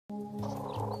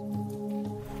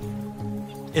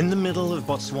In the middle of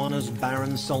Botswana's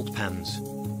barren salt pans,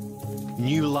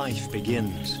 new life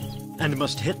begins and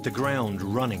must hit the ground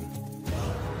running.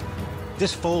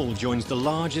 This foal joins the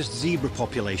largest zebra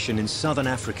population in southern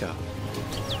Africa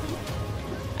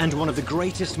and one of the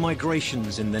greatest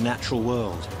migrations in the natural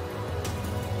world.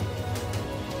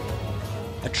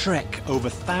 A trek over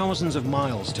thousands of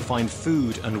miles to find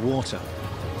food and water.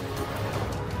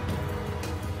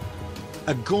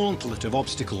 A gauntlet of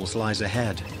obstacles lies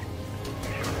ahead.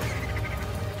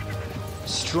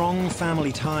 Strong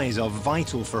family ties are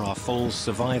vital for our foal's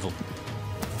survival.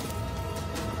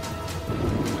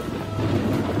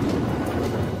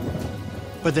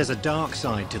 But there's a dark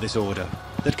side to this order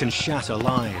that can shatter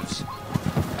lives.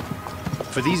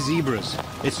 For these zebras,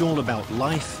 it's all about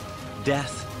life,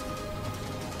 death,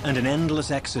 and an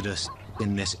endless exodus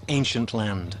in this ancient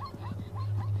land.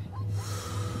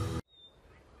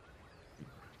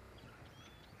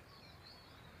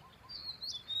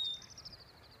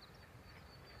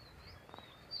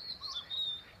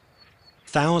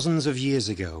 Thousands of years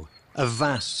ago, a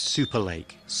vast super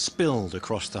lake spilled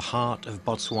across the heart of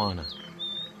Botswana.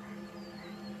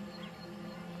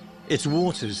 Its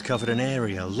waters covered an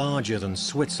area larger than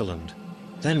Switzerland,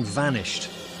 then vanished,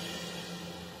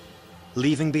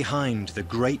 leaving behind the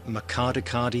great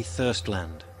Makgadikgadi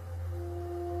thirstland.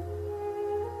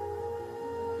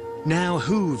 Now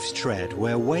hooves tread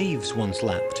where waves once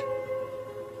lapped.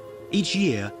 Each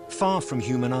year, far from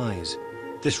human eyes,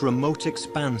 this remote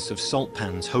expanse of salt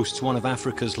pans hosts one of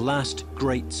Africa's last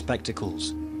great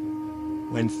spectacles,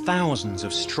 when thousands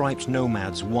of striped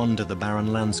nomads wander the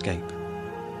barren landscape.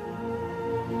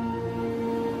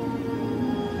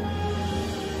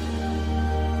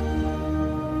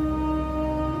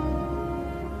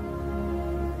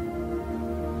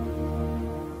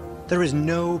 There is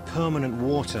no permanent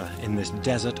water in this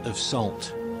desert of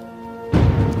salt.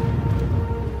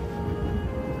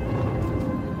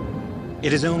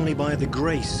 It is only by the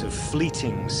grace of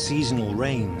fleeting seasonal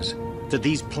rains that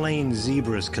these plain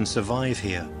zebras can survive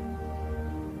here.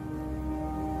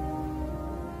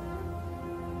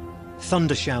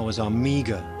 Thunder showers are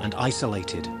meager and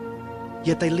isolated,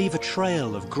 yet they leave a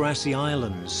trail of grassy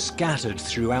islands scattered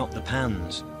throughout the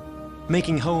pans,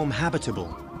 making home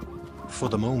habitable for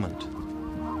the moment.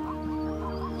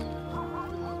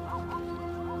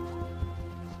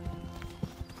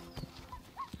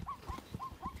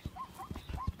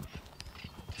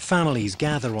 Families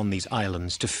gather on these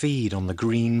islands to feed on the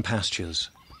green pastures.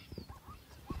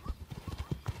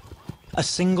 A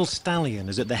single stallion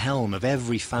is at the helm of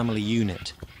every family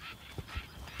unit.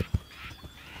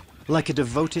 Like a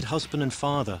devoted husband and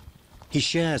father, he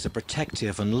shares a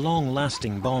protective and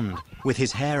long-lasting bond with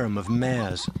his harem of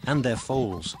mares and their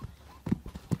foals.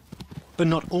 But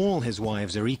not all his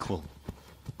wives are equal.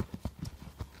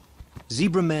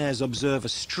 Zebra mares observe a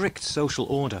strict social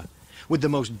order, with the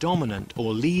most dominant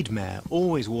or lead mare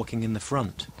always walking in the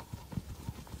front.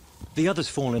 The others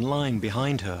fall in line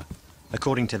behind her,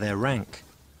 according to their rank.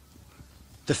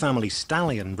 The family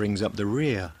stallion brings up the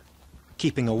rear,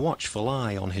 keeping a watchful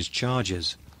eye on his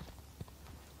charges.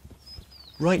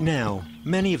 Right now,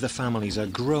 many of the families are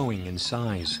growing in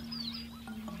size.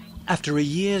 After a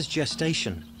year's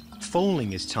gestation,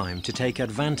 foaling is time to take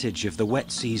advantage of the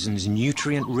wet season's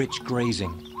nutrient-rich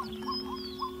grazing.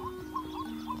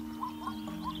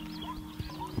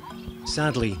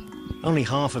 Sadly, only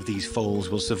half of these foals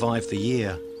will survive the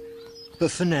year.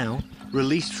 But for now,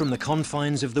 released from the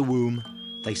confines of the womb,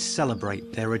 they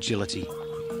celebrate their agility.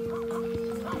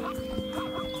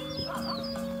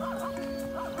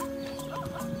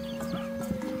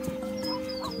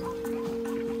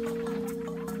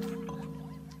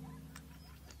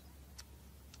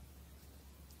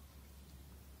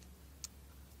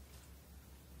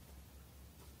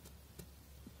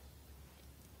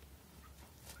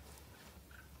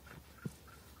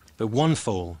 But one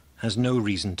foal has no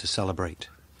reason to celebrate.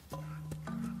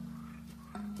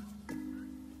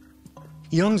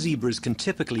 Young zebras can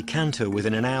typically canter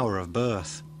within an hour of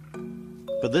birth,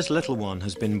 but this little one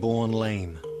has been born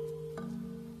lame.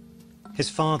 His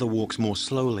father walks more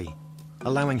slowly,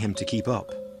 allowing him to keep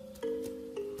up.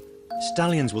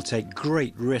 Stallions will take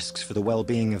great risks for the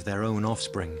well-being of their own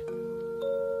offspring.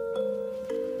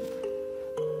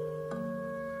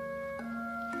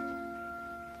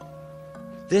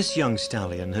 This young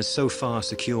stallion has so far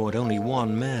secured only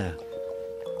one mare.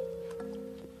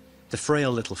 The frail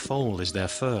little foal is their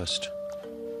first.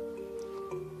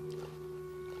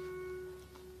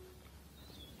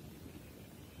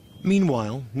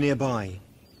 Meanwhile, nearby,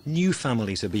 new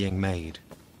families are being made.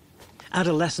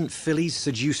 Adolescent fillies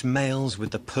seduce males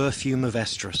with the perfume of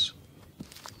estrus,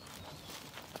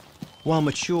 while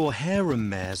mature harem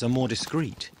mares are more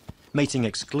discreet, mating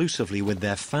exclusively with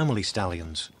their family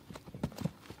stallions.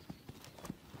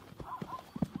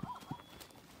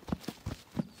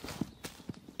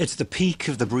 It's the peak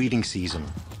of the breeding season,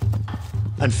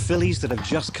 and fillies that have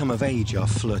just come of age are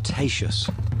flirtatious.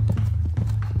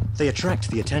 They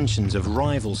attract the attentions of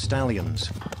rival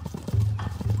stallions.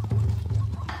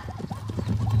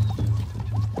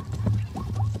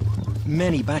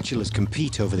 Many bachelors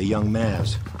compete over the young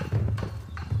mares.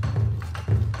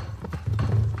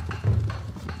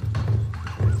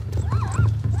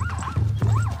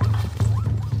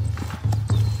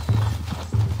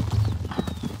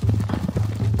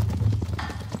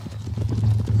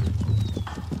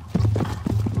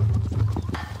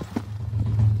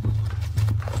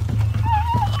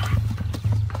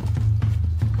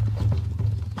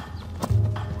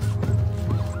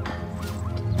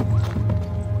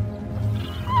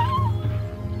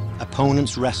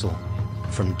 Opponents wrestle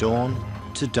from dawn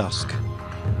to dusk.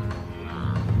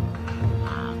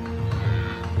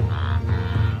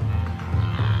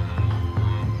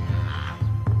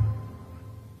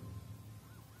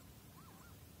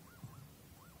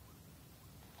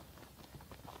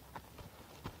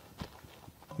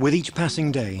 With each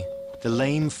passing day, the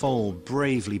lame foal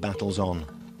bravely battles on.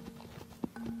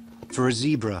 For a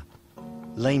zebra,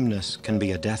 lameness can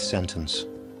be a death sentence.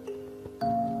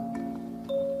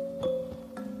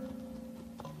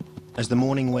 As the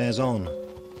morning wears on,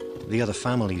 the other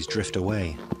families drift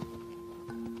away.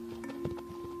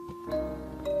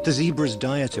 The zebra's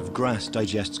diet of grass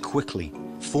digests quickly,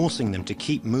 forcing them to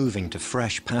keep moving to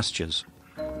fresh pastures.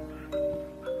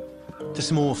 The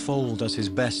small foal does his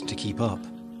best to keep up,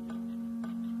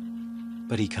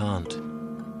 but he can't.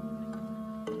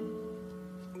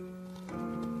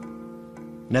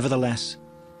 Nevertheless,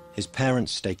 his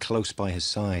parents stay close by his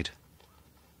side.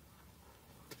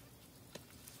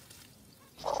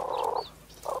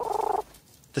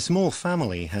 The small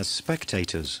family has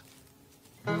spectators.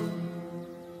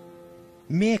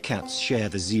 Meerkats share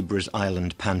the zebra's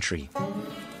island pantry,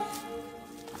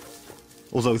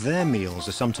 although their meals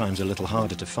are sometimes a little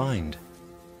harder to find.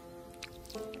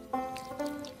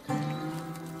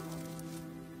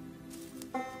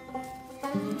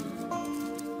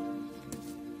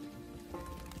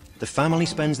 The family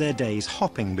spends their days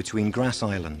hopping between grass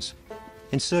islands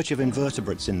in search of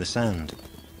invertebrates in the sand.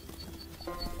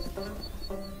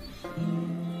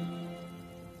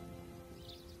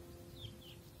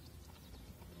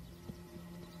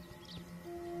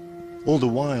 All the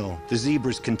while, the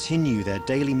zebras continue their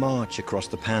daily march across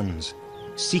the pans,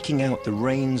 seeking out the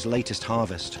rain's latest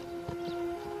harvest.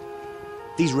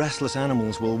 These restless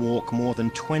animals will walk more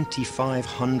than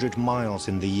 2,500 miles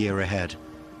in the year ahead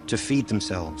to feed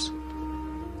themselves.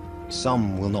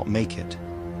 Some will not make it.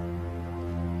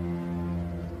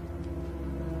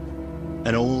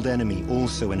 An old enemy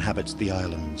also inhabits the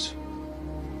islands.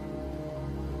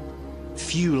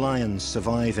 Few lions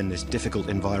survive in this difficult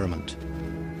environment.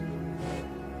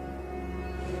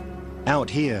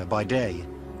 Out here, by day,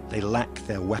 they lack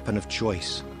their weapon of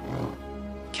choice: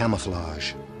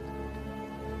 camouflage.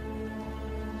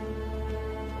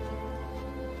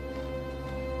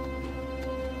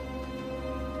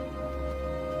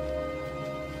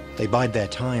 They bide their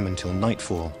time until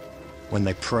nightfall, when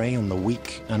they prey on the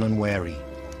weak and unwary.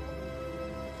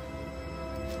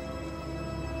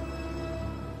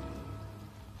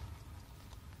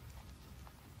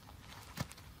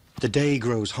 The day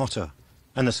grows hotter,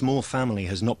 and the small family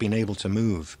has not been able to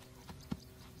move.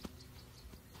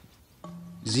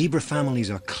 Zebra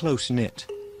families are close-knit,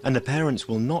 and the parents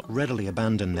will not readily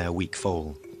abandon their weak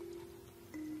foal.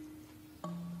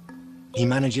 He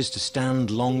manages to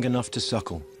stand long enough to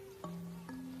suckle,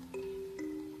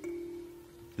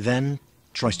 then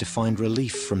tries to find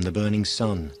relief from the burning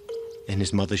sun in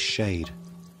his mother's shade.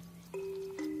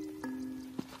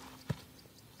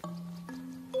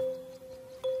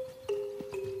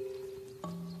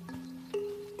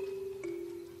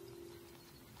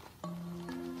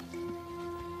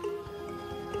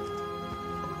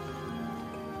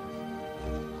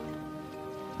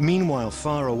 Meanwhile,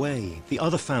 far away, the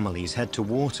other families head to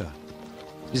water.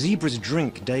 Zebras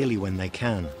drink daily when they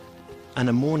can, and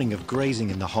a morning of grazing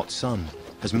in the hot sun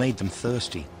has made them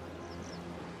thirsty.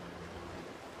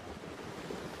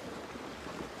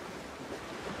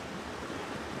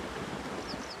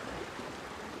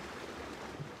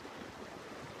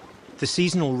 The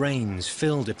seasonal rains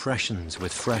fill depressions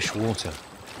with fresh water.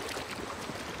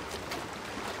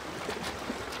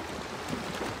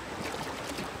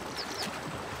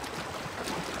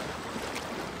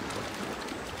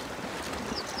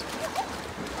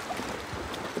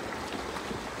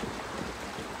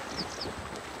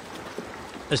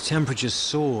 As temperatures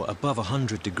soar above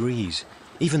 100 degrees,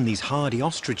 even these hardy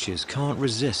ostriches can't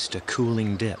resist a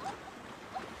cooling dip.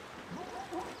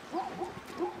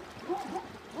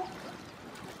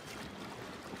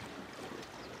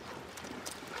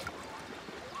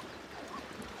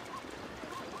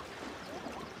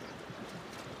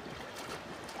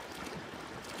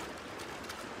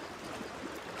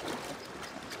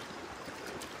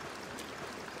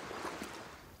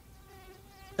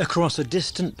 Across a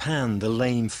distant pan, the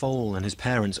lame foal and his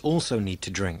parents also need to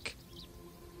drink.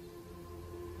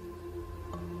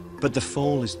 But the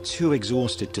foal is too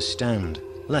exhausted to stand,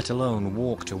 let alone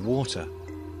walk to water.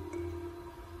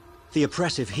 The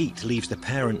oppressive heat leaves the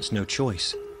parents no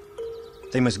choice.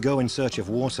 They must go in search of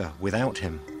water without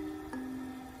him.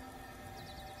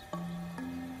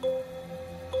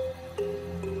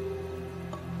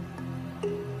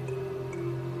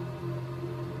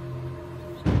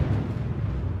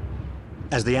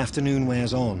 As the afternoon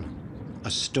wears on,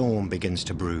 a storm begins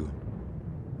to brew.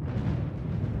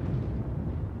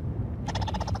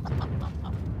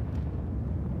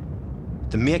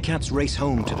 The meerkats race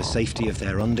home to the safety of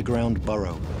their underground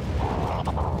burrow.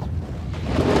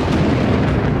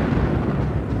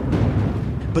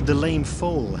 But the lame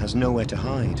foal has nowhere to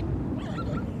hide,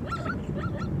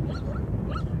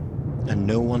 and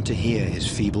no one to hear his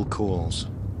feeble calls.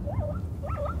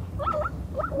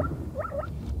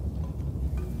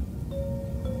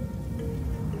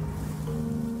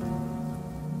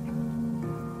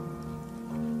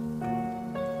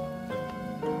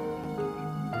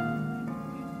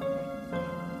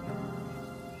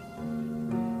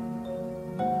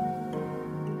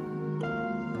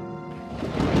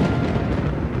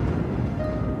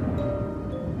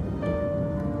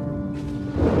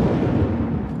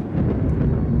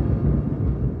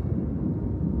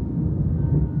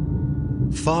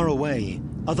 Far away,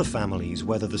 other families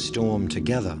weather the storm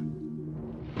together.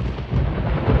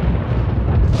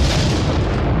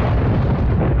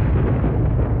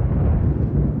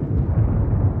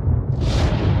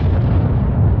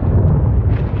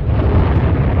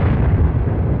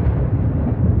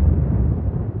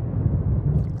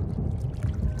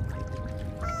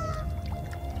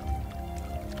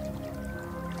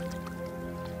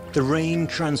 The rain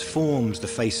transforms the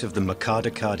face of the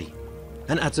Makgadikgadi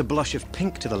and adds a blush of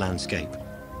pink to the landscape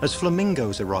as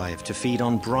flamingos arrive to feed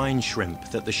on brine shrimp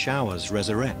that the showers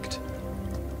resurrect.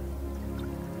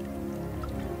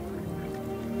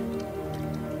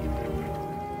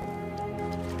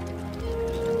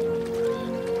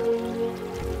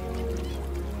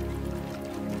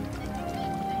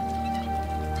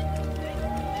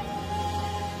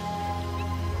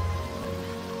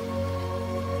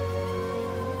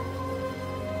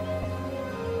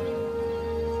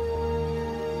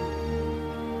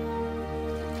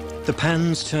 The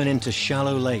pans turn into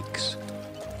shallow lakes,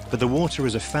 but the water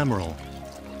is ephemeral.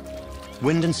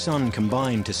 Wind and sun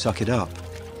combine to suck it up,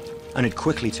 and it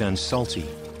quickly turns salty.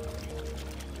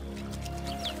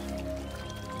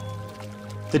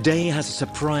 The day has a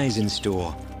surprise in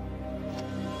store.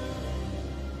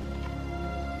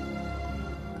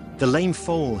 The lame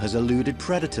foal has eluded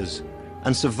predators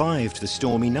and survived the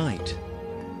stormy night.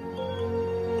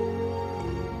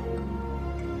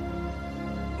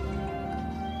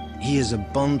 He is a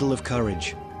bundle of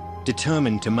courage,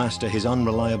 determined to master his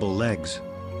unreliable legs.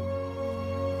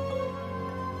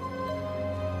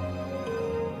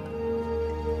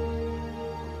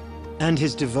 And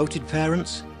his devoted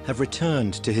parents have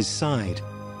returned to his side.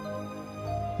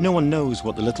 No one knows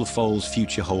what the little foal's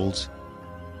future holds,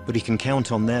 but he can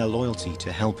count on their loyalty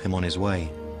to help him on his way.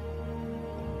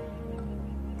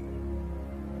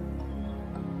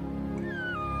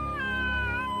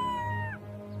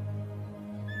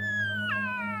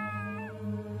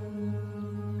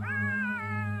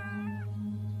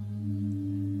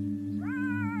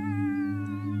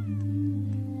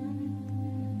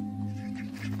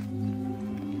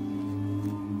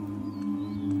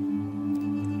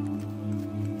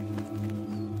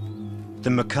 The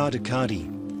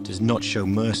Makgadikgadi does not show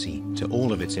mercy to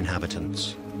all of its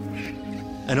inhabitants.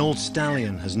 An old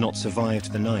stallion has not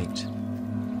survived the night.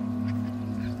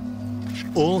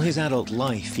 All his adult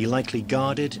life, he likely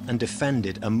guarded and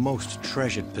defended a most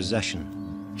treasured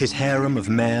possession, his harem of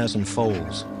mares and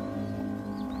foals.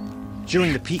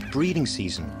 During the peak breeding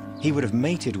season, he would have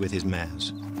mated with his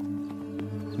mares.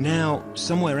 Now,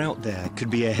 somewhere out there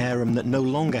could be a harem that no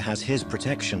longer has his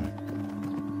protection,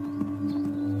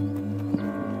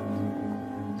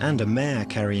 and a mare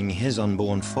carrying his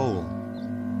unborn foal.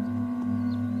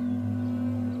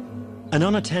 An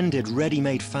unattended,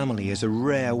 ready-made family is a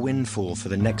rare windfall for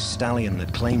the next stallion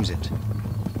that claims it.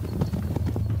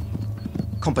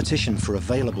 Competition for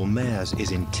available mares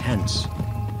is intense.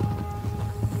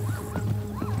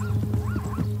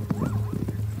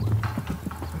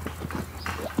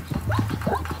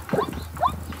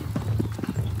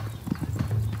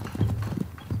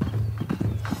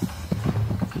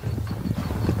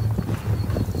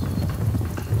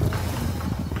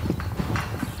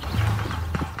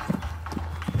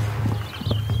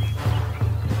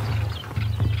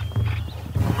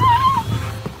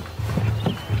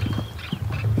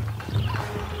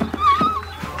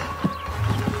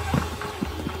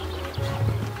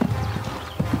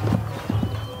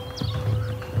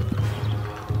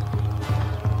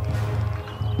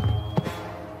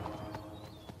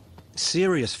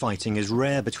 Serious fighting is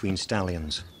rare between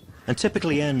stallions and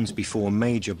typically ends before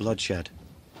major bloodshed.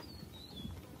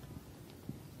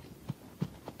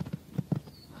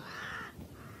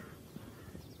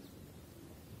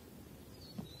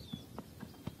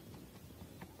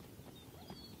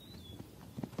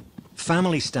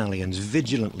 Family stallions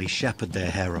vigilantly shepherd their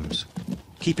harems,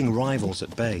 keeping rivals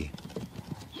at bay.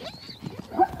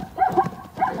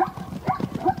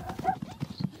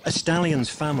 A stallion's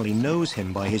family knows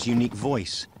him by his unique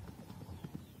voice.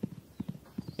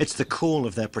 It's the call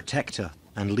of their protector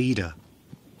and leader.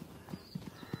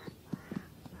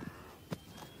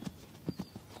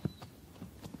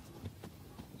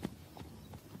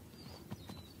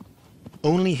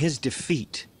 Only his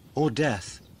defeat or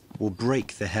death will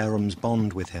break the harem's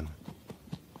bond with him.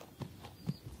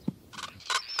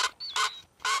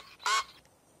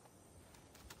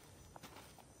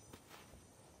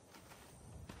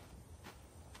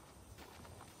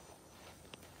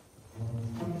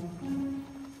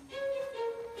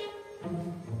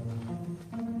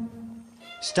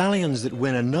 Stallions that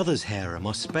win another's harem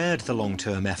are spared the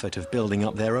long-term effort of building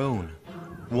up their own,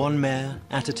 one mare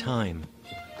at a time.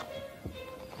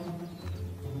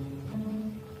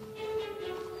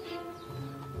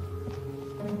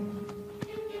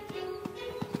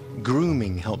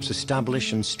 Grooming helps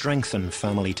establish and strengthen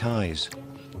family ties.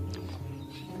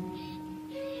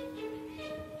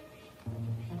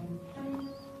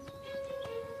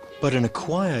 But an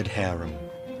acquired harem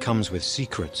comes with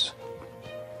secrets.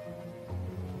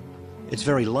 It's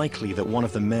very likely that one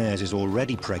of the mares is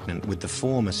already pregnant with the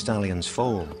former stallion's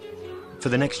foal. For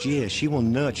the next year, she will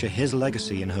nurture his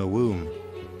legacy in her womb.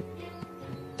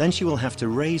 Then she will have to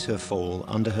raise her foal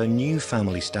under her new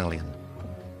family stallion.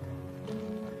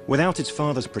 Without its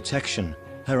father's protection,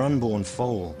 her unborn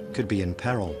foal could be in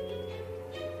peril.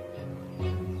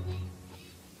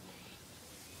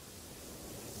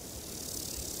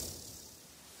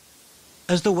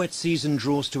 As the wet season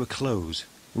draws to a close,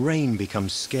 rain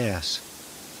becomes scarce.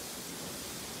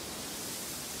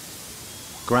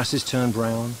 Grasses turn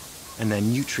brown and their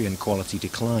nutrient quality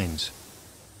declines.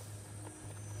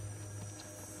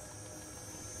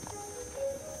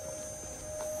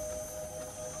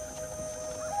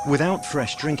 Without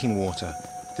fresh drinking water,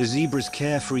 the zebra's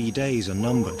carefree days are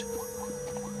numbered.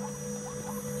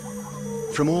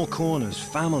 From all corners,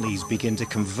 families begin to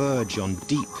converge on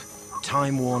deep,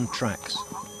 time-worn tracks.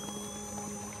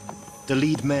 The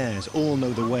lead mares all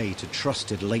know the way to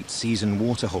trusted late-season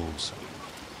waterholes.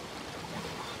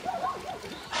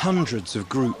 Hundreds of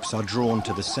groups are drawn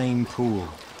to the same pool.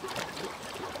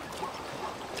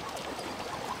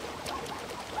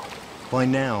 By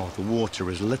now, the water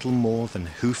is little more than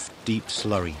hoof-deep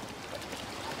slurry.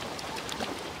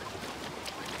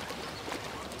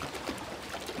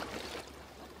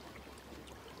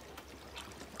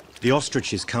 The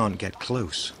ostriches can't get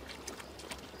close.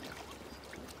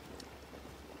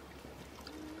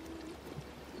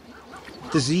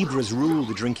 The zebras rule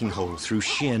the drinking hole through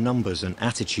sheer numbers and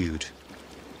attitude.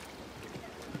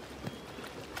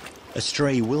 A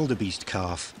stray wildebeest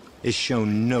calf is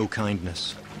shown no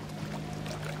kindness.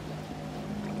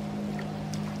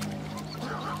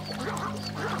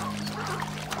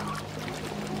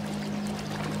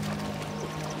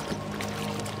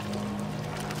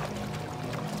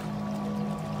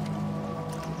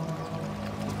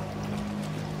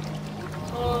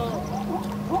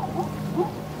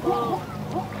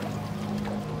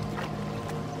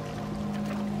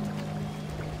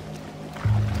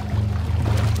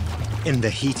 In the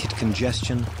heated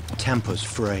congestion, tempers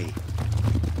fray.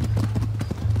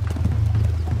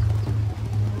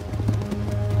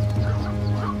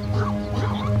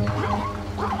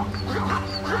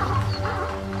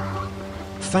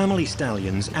 Family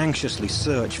stallions anxiously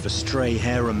search for stray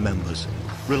harem members,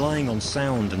 relying on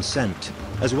sound and scent,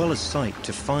 as well as sight,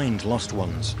 to find lost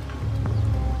ones.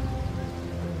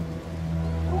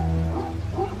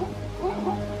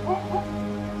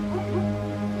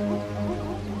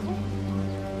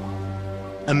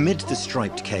 Amid the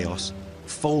striped chaos,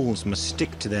 foals must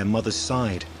stick to their mother's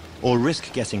side or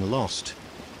risk getting lost.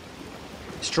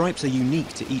 Stripes are unique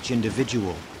to each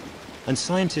individual, and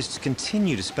scientists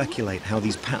continue to speculate how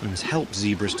these patterns help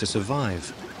zebras to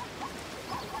survive.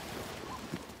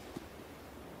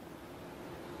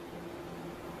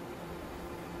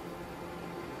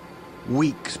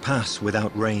 Weeks pass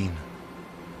without rain,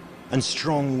 and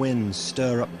strong winds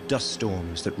stir up dust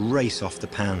storms that race off the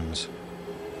pans.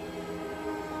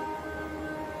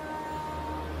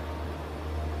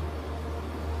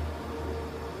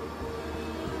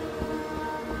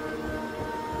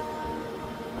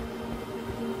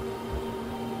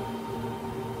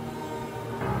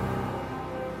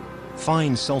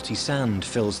 Fine salty sand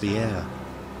fills the air,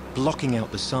 blocking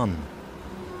out the sun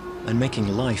and making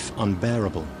life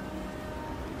unbearable.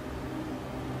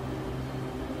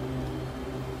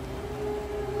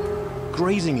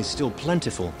 Grazing is still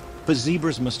plentiful, but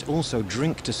zebras must also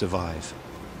drink to survive.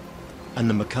 And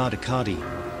the Makgadikgadi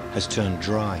has turned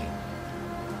dry.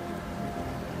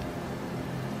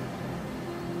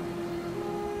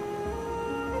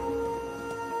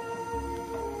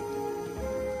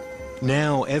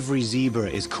 Now every zebra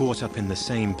is caught up in the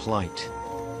same plight.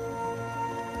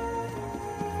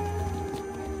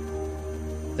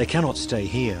 They cannot stay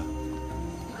here.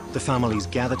 The families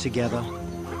gather together,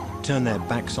 turn their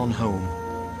backs on home,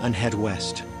 and head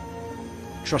west,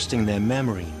 trusting their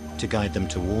memory to guide them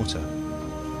to water.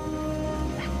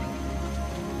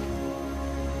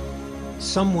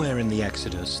 Somewhere in the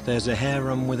Exodus, there's a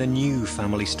harem with a new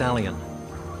family stallion,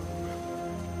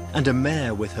 and a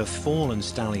mare with her fallen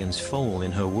stallion's foal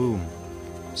in her womb,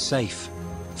 safe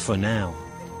for now.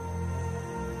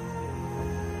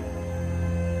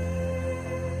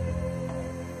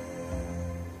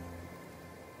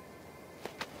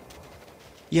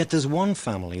 Yet there's one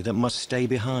family that must stay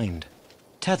behind,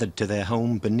 tethered to their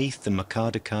home beneath the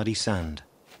Makgadikgadi sand.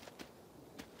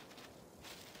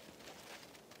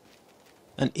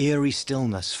 An eerie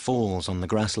stillness falls on the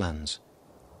grasslands,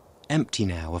 empty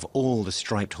now of all the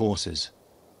striped horses.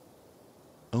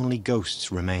 Only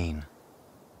ghosts remain.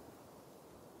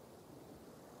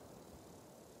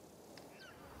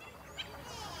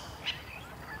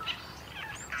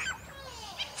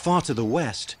 Far to the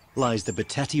west lies the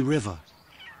Beteti River,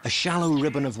 a shallow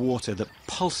ribbon of water that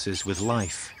pulses with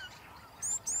life.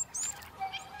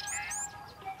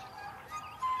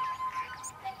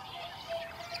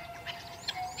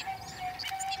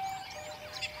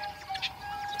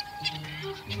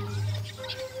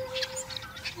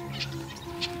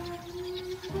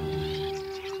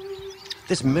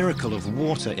 This miracle of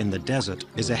water in the desert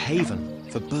is a haven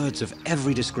for birds of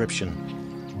every description.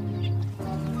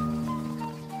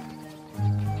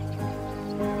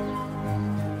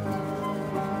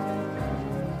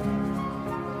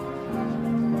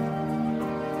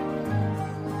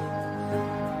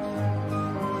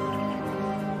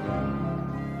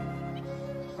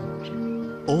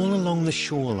 All along the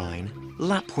shoreline,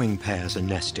 lapwing pairs are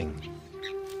nesting.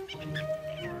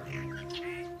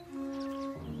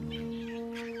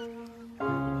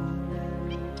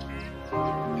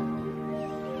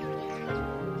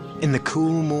 In the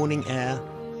cool morning air,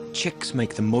 chicks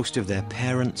make the most of their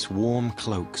parents' warm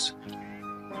cloaks.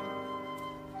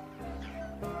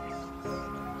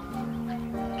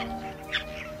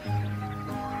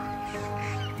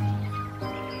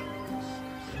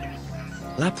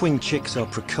 Lapwing chicks are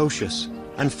precocious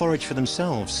and forage for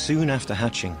themselves soon after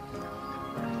hatching.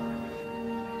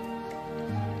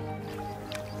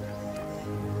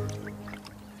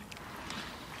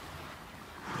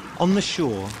 On the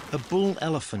shore, a bull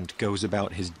elephant goes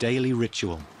about his daily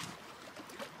ritual.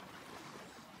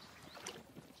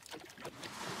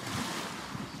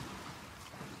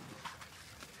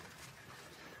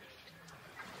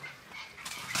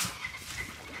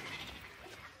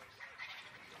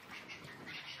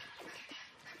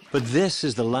 But this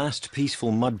is the last peaceful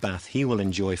mud bath he will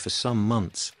enjoy for some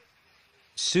months.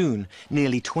 Soon,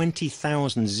 nearly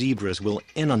 20,000 zebras will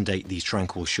inundate these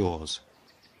tranquil shores.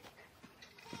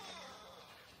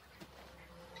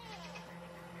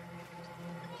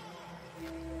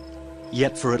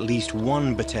 Yet for at least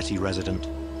one Beteti resident,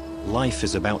 life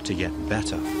is about to get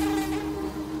better.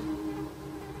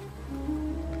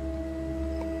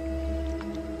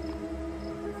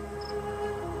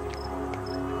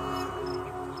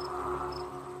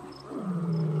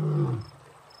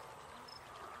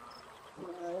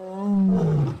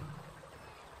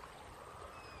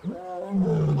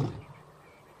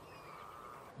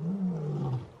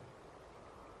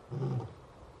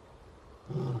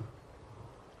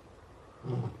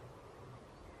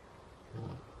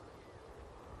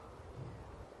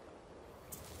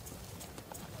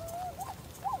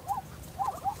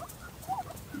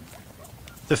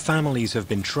 The families have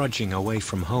been trudging away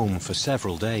from home for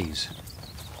several days.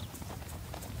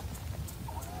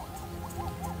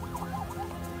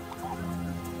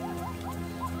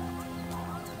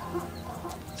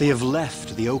 They have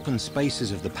left the open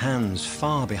spaces of the pans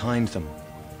far behind them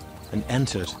and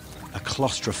entered a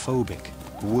claustrophobic,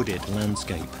 wooded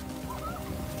landscape.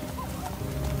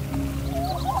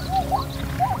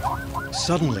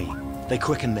 Suddenly, they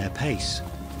quicken their pace.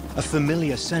 A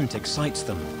familiar scent excites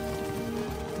them.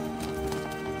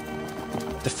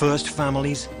 The first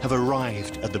families have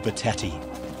arrived at the Beteti.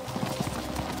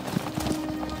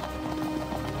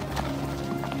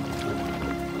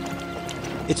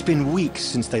 It's been weeks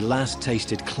since they last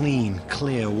tasted clean,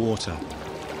 clear water.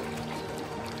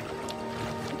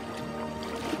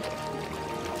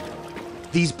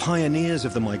 These pioneers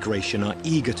of the migration are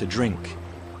eager to drink,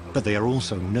 but they are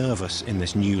also nervous in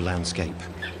this new landscape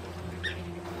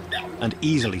and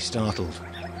easily startled.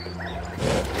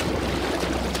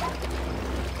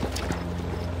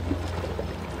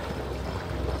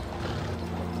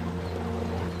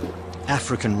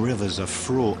 African rivers are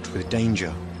fraught with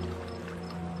danger.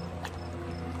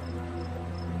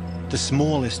 The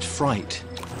smallest fright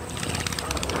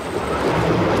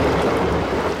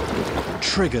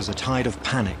triggers a tide of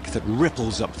panic that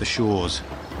ripples up the shores,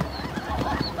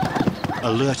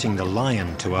 alerting the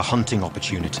lion to a hunting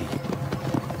opportunity.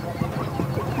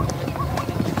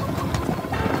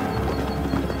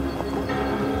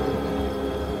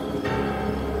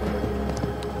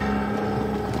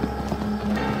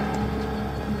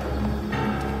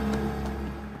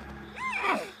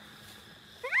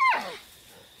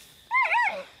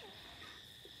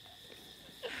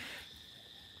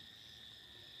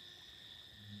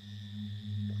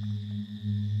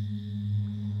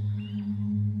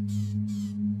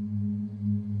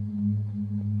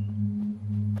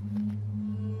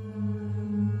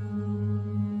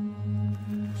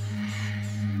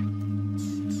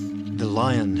 The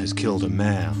lion has killed a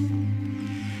mare.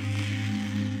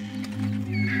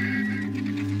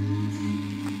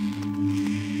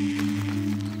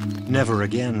 Never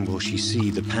again will she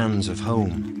see the pans of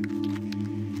home.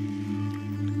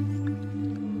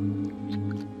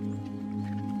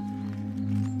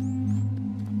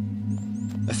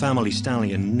 A family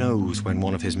stallion knows when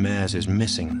one of his mares is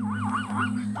missing.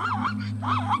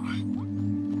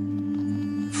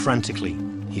 Frantically,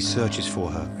 he searches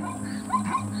for her.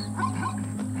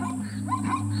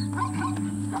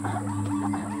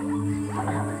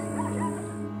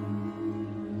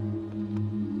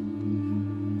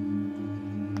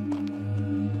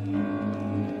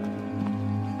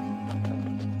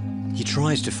 He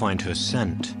tries to find her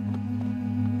scent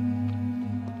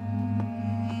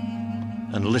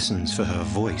and listens for her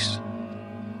voice.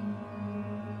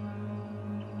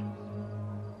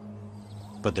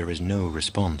 But there is no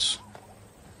response.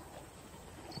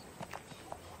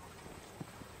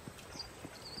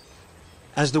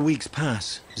 As the weeks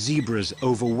pass, zebras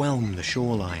overwhelm the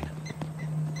shoreline,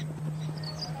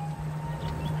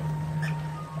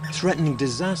 threatening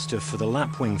disaster for the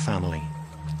lapwing family.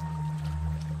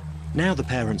 Now the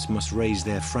parents must raise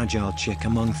their fragile chick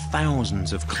among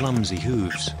thousands of clumsy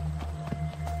hooves.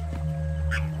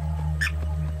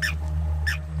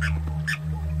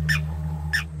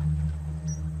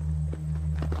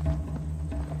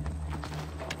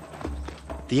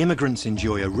 The immigrants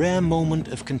enjoy a rare moment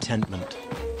of contentment.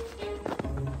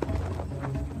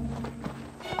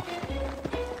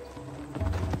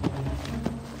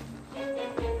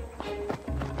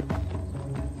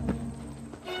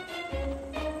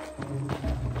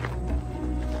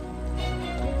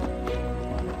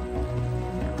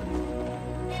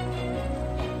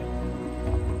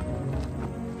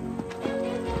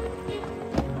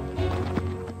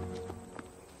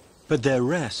 But their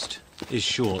rest is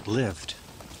short-lived.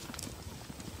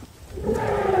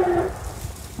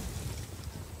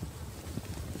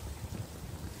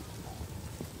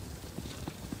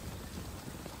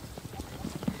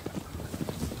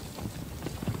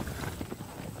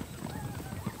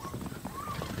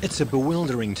 It's a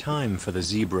bewildering time for the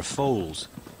zebra foals,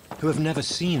 who have never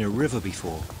seen a river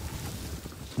before,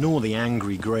 nor the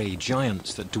angry grey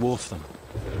giants that dwarf them.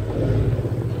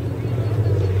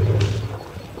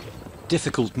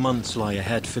 Difficult months lie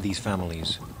ahead for these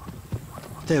families.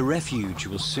 Their refuge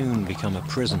will soon become a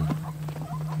prison,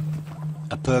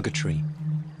 a purgatory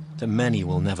that many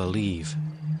will never leave.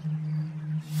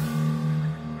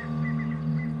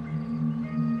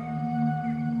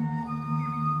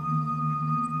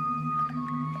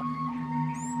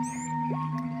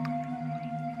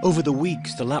 Over the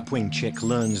weeks, the lapwing chick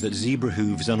learns that zebra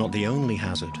hooves are not the only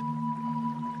hazard.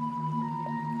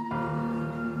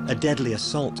 A deadly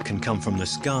assault can come from the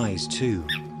skies too.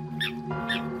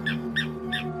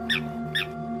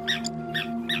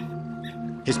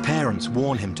 His parents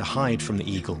warn him to hide from the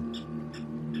eagle.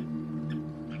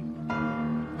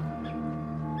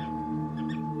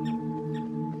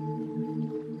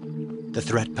 The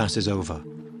threat passes over,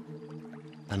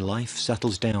 and life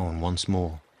settles down once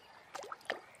more.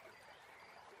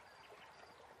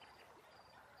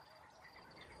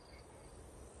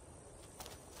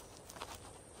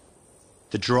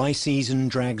 The dry season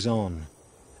drags on,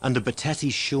 and the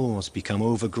Batete shores become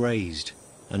overgrazed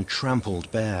and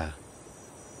trampled bare.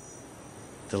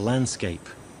 The landscape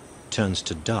turns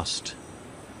to dust.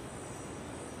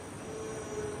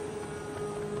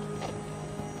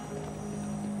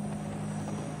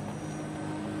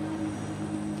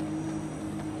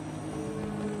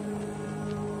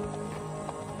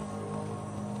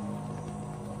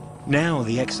 Now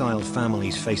the exiled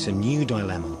families face a new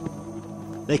dilemma.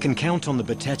 They can count on the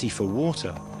Batete for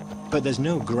water, but there's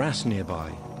no grass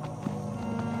nearby.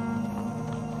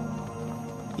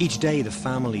 Each day the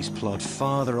families plod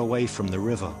farther away from the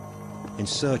river in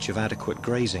search of adequate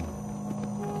grazing.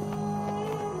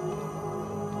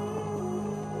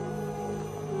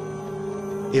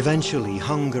 Eventually,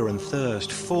 hunger and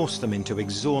thirst force them into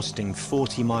exhausting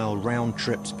 40-mile round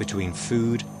trips between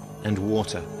food and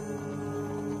water,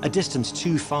 a distance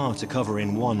too far to cover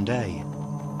in one day.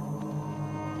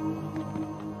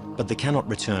 But they cannot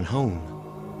return home.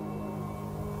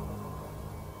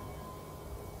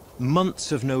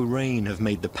 Months of no rain have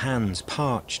made the pans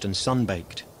parched and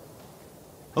sunbaked.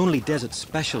 Only desert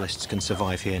specialists can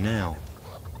survive here now.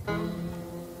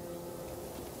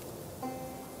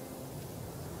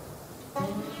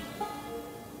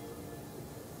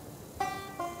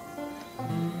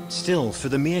 Still, for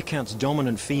the meerkat's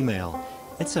dominant female,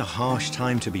 it's a harsh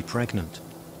time to be pregnant.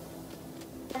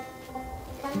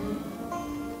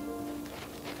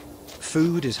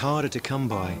 Food is harder to come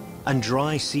by, and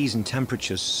dry season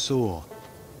temperatures soar.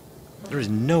 There is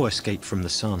no escape from the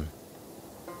sun.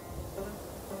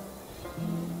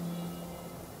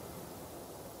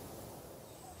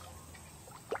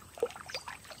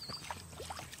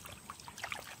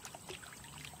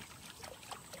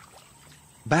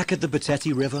 Back at the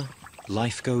Batete River,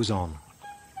 life goes on.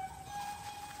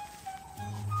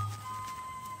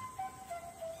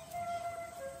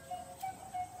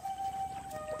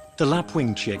 The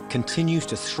lapwing chick continues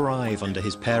to thrive under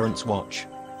his parents' watch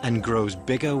and grows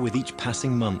bigger with each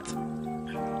passing month.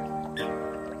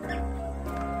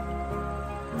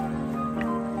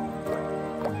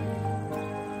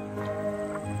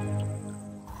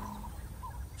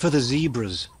 For the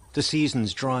zebras, the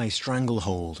season's dry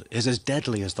stranglehold is as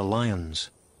deadly as the lions.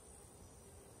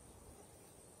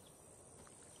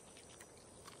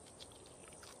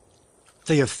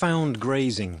 They have found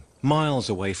grazing miles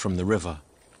away from the river.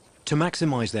 To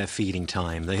maximize their feeding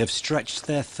time, they have stretched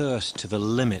their thirst to the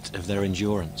limit of their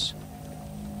endurance.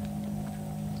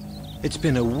 It's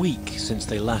been a week since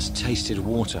they last tasted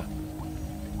water.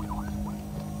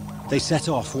 They set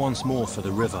off once more for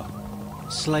the river,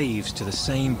 slaves to the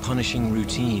same punishing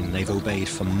routine they've obeyed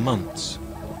for months.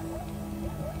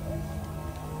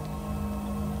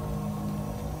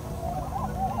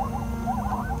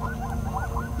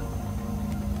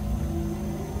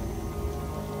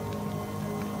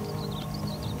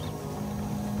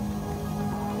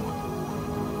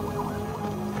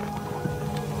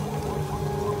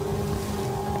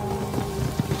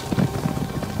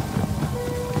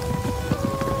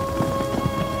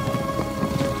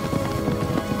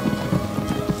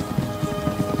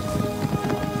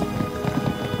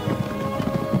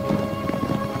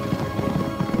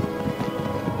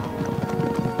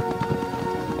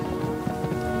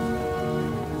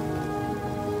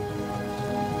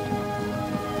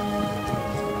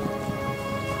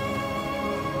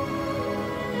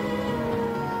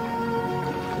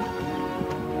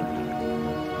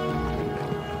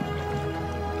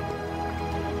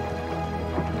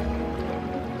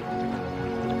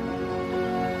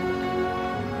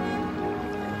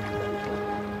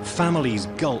 Families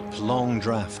gulp long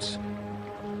drafts,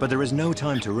 but there is no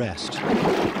time to rest.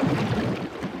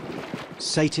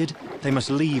 Sated, they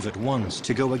must leave at once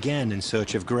to go again in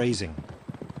search of grazing.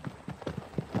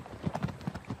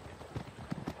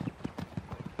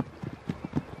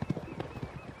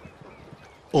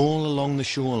 All along the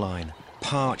shoreline,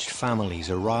 parched families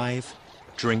arrive,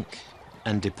 drink,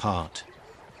 and depart.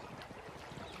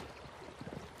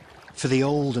 For the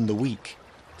old and the weak,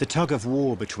 the tug of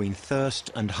war between thirst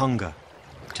and hunger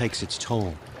takes its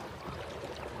toll.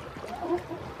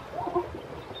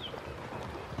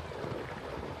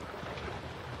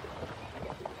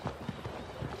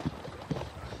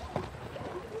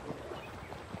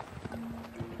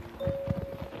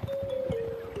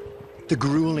 The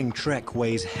grueling trek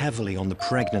weighs heavily on the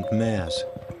pregnant mares.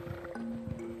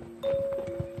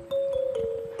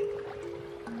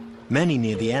 Many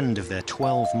near the end of their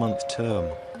 12-month term.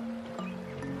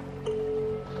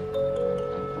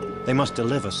 They must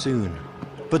deliver soon,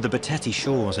 but the Boteti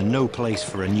shores are no place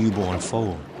for a newborn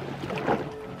foal.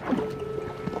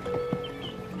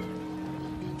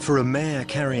 For a mare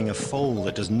carrying a foal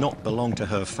that does not belong to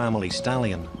her family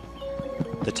stallion,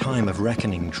 the time of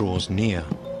reckoning draws near.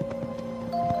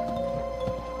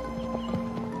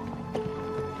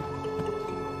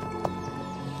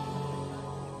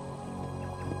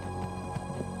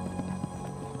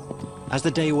 As the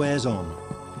day wears on,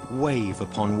 wave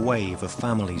upon wave of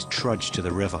families trudge to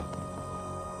the river.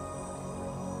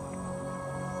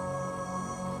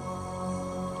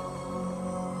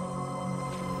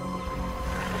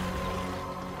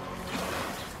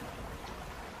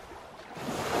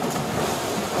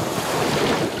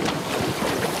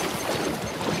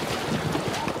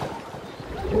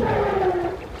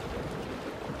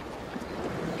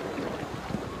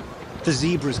 The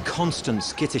zebra's constant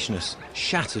skittishness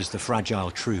shatters the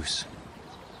fragile truce.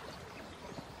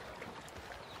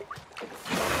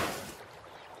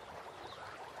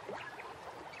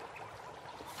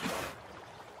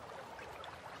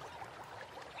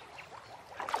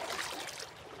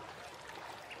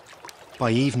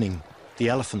 By evening, the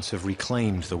elephants have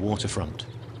reclaimed the waterfront.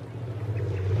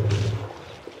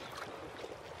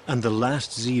 And the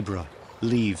last zebra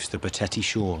leaves the Boteti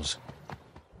shores.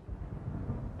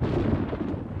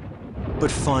 But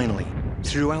finally,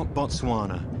 throughout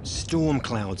Botswana, storm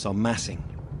clouds are massing.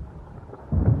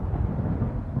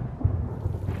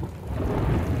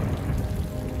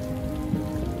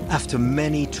 After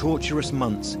many torturous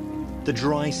months, the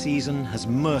dry season has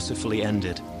mercifully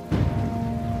ended.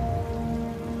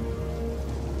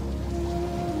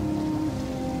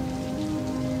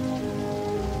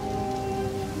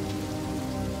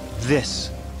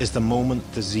 This is the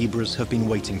moment the zebras have been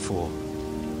waiting for.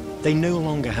 They no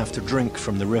longer have to drink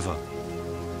from the river.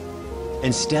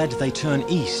 Instead, they turn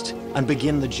east and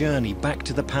begin the journey back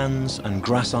to the pans and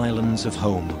grass islands of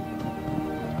home.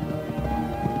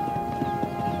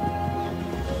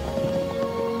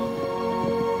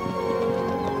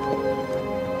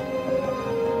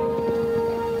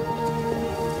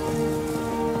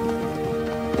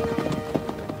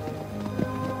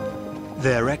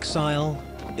 Their exile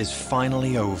is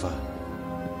finally over.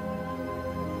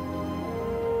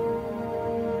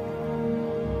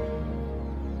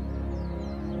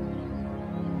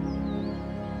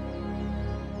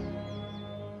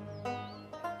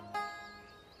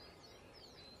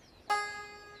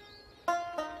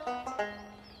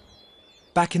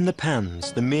 Back in the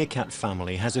pans, the meerkat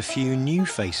family has a few new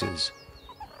faces.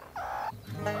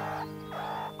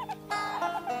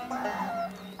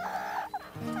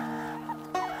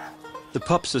 The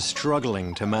pups are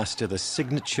struggling to master the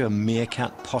signature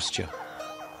meerkat posture.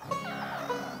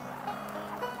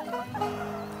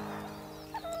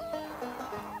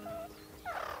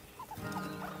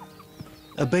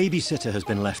 A babysitter has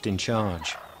been left in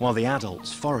charge, while the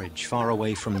adults forage far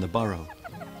away from the burrow.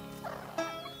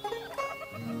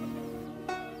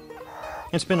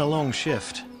 It's been a long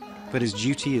shift, but his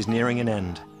duty is nearing an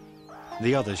end.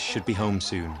 The others should be home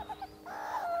soon.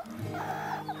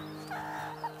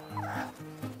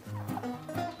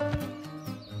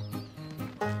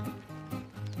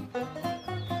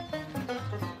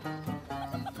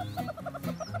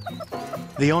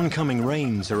 The oncoming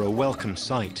rains are a welcome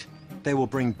sight. They will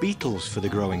bring beetles for the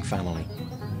growing family.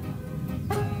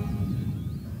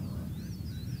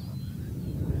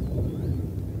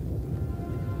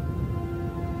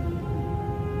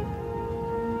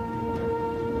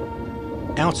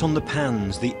 Out on the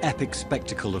pans, the epic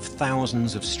spectacle of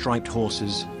thousands of striped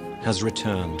horses has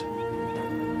returned.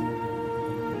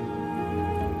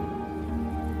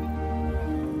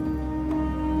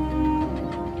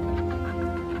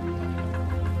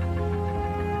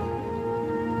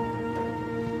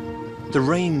 The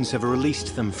rains have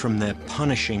released them from their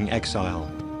punishing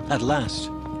exile. At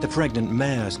last, the pregnant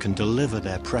mares can deliver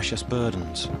their precious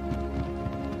burdens.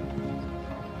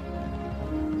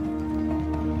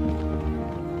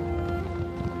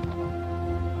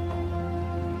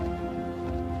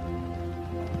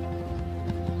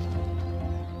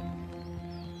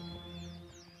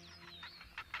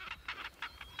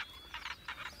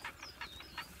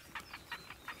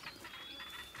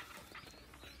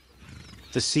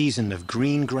 The season of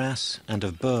green grass and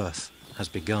of birth has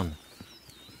begun.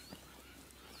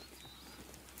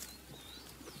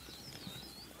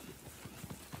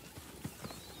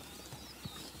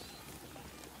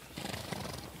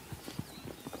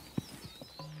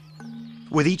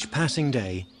 With each passing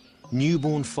day,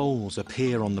 newborn foals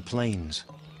appear on the plains.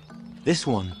 This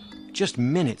one, just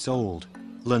minutes old,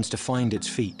 learns to find its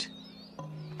feet.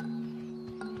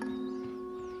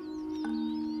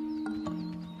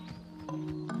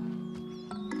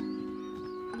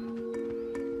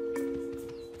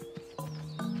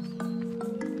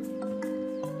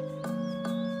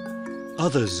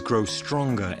 Others grow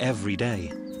stronger every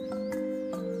day.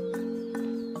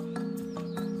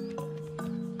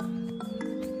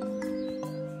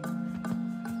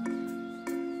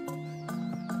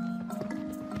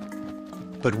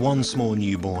 But one small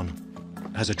newborn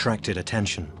has attracted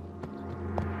attention.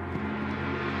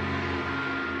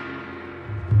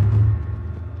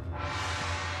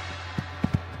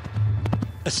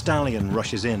 A stallion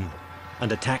rushes in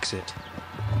and attacks it.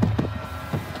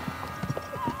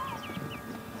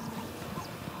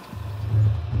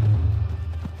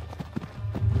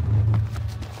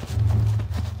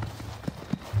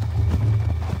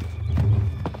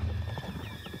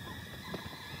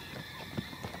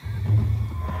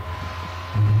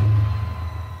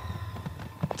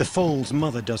 The foal's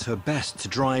mother does her best to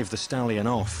drive the stallion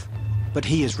off, but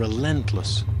he is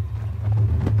relentless.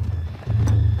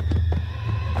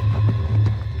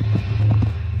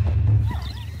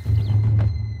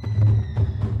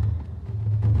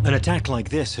 An attack like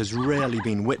this has rarely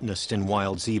been witnessed in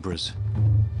wild zebras.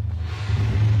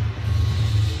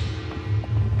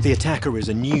 The attacker is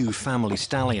a new family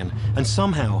stallion, and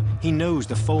somehow he knows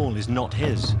the foal is not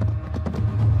his.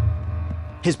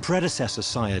 His predecessor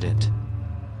sired it.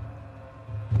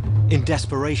 In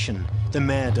desperation, the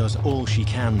mare does all she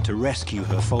can to rescue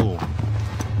her foal.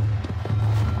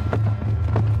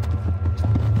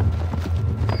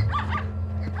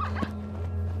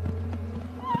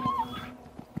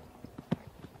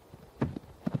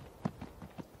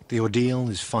 The ordeal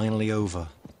is finally over.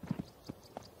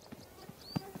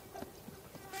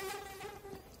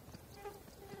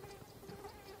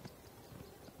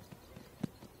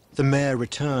 The mare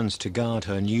returns to guard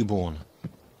her newborn,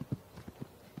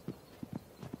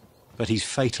 but he's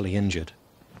fatally injured.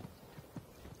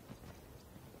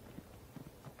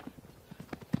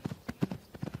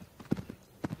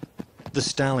 The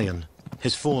stallion,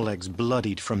 his forelegs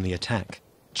bloodied from the attack,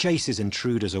 chases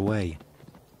intruders away,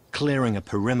 clearing a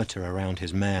perimeter around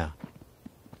his mare.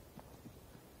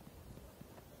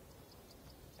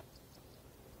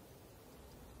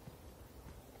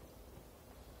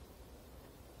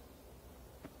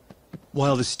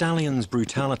 While the stallion's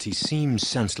brutality seems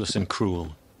senseless and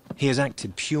cruel, he has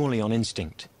acted purely on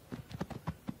instinct.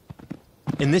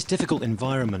 In this difficult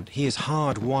environment, he is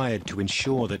hardwired to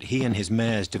ensure that he and his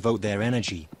mares devote their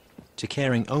energy to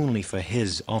caring only for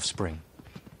his offspring.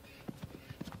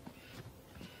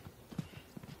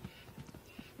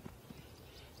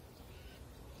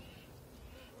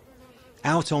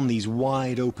 Out on these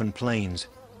wide open plains,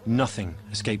 nothing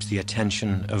escapes the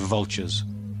attention of vultures.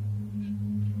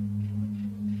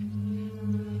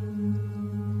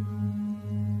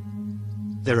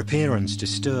 Their appearance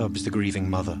disturbs the grieving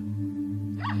mother.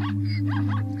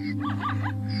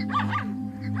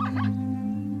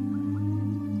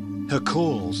 Her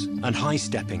calls and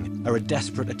high-stepping are a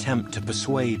desperate attempt to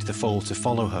persuade the foal to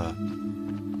follow her.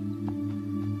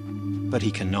 But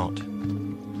he cannot.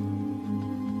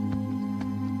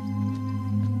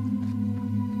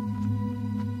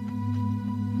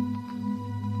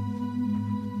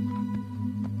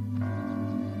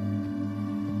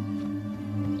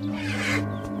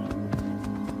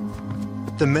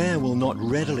 The mare will not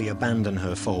readily abandon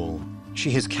her foal. She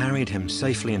has carried him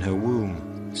safely in her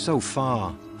womb, so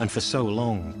far and for so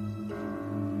long.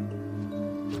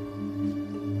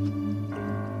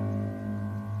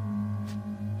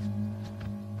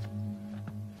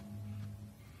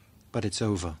 But it's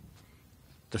over.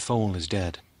 The foal is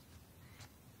dead.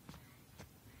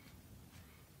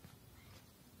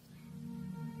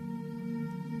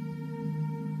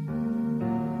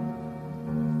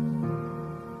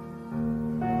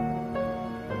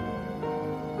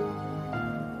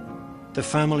 The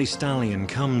family stallion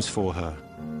comes for her.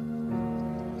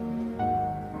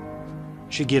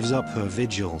 She gives up her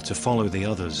vigil to follow the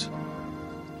others.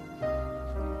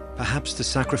 Perhaps the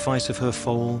sacrifice of her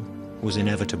foal was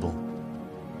inevitable.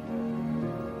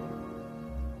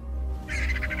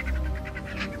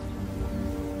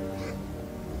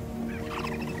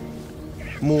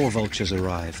 More vultures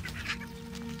arrive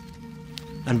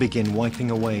and begin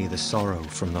wiping away the sorrow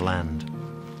from the land.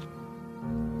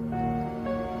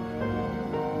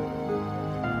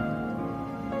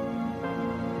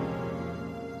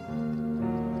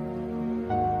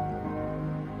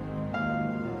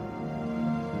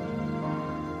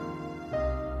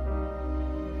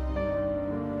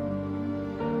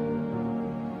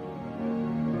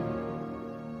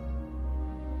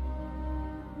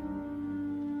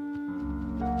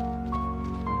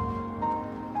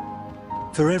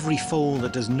 For every foal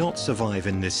that does not survive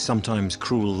in this sometimes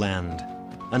cruel land,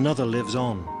 another lives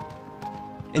on,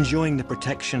 enjoying the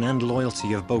protection and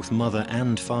loyalty of both mother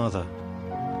and father.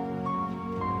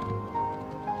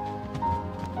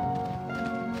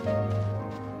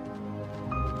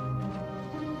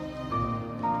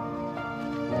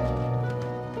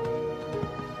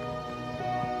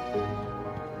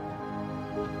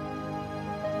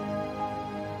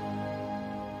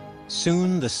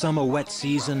 Soon the summer wet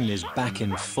season is back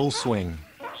in full swing.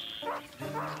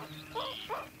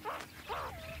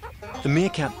 The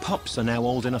meerkat pups are now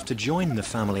old enough to join the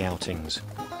family outings.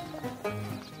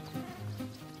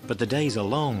 But the days are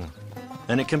long,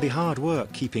 and it can be hard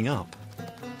work keeping up.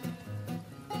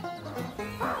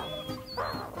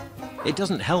 It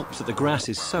doesn't help that the grass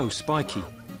is so spiky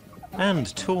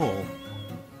and tall.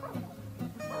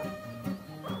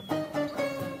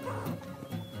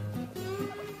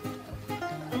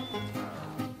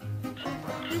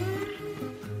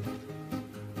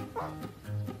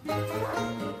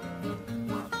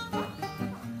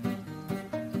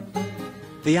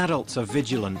 The adults are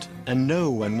vigilant and know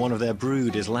when one of their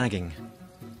brood is lagging.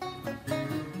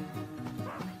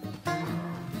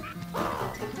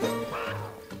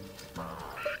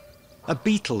 A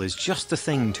beetle is just the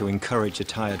thing to encourage a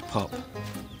tired pup.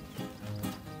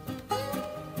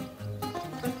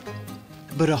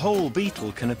 But a whole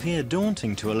beetle can appear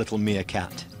daunting to a little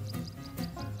meerkat.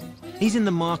 He's in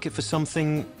the market for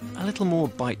something a little more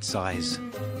bite-size.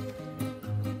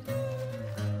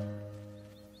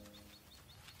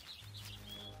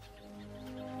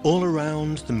 All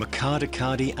around, the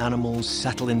Makadakadi animals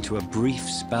settle into a brief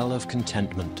spell of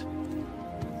contentment.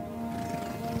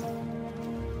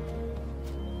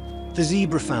 The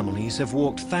zebra families have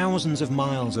walked thousands of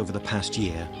miles over the past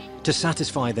year to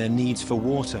satisfy their needs for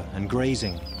water and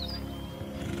grazing.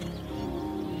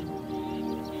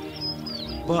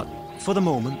 But for the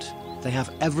moment, they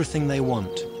have everything they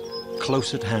want,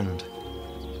 close at hand.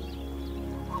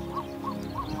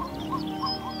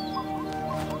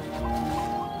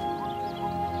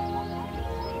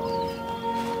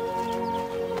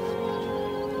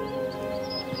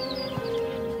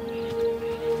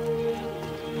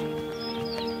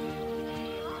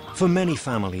 For many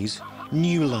families,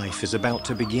 new life is about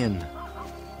to begin.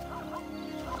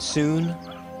 Soon,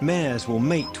 mares will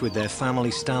mate with their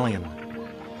family stallion.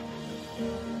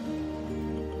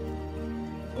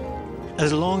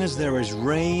 As long as there is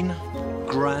rain,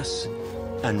 grass,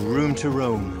 and room to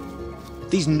roam,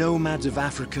 these nomads of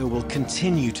Africa will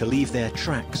continue to leave their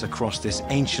tracks across this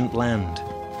ancient land.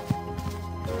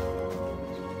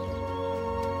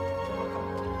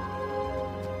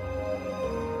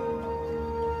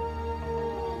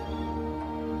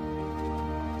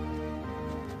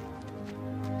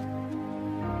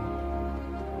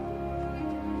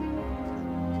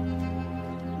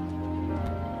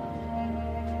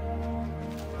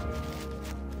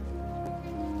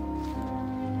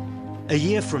 A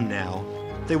year from now,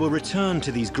 they will return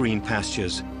to these green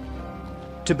pastures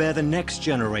to bear the next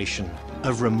generation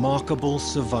of remarkable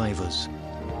survivors.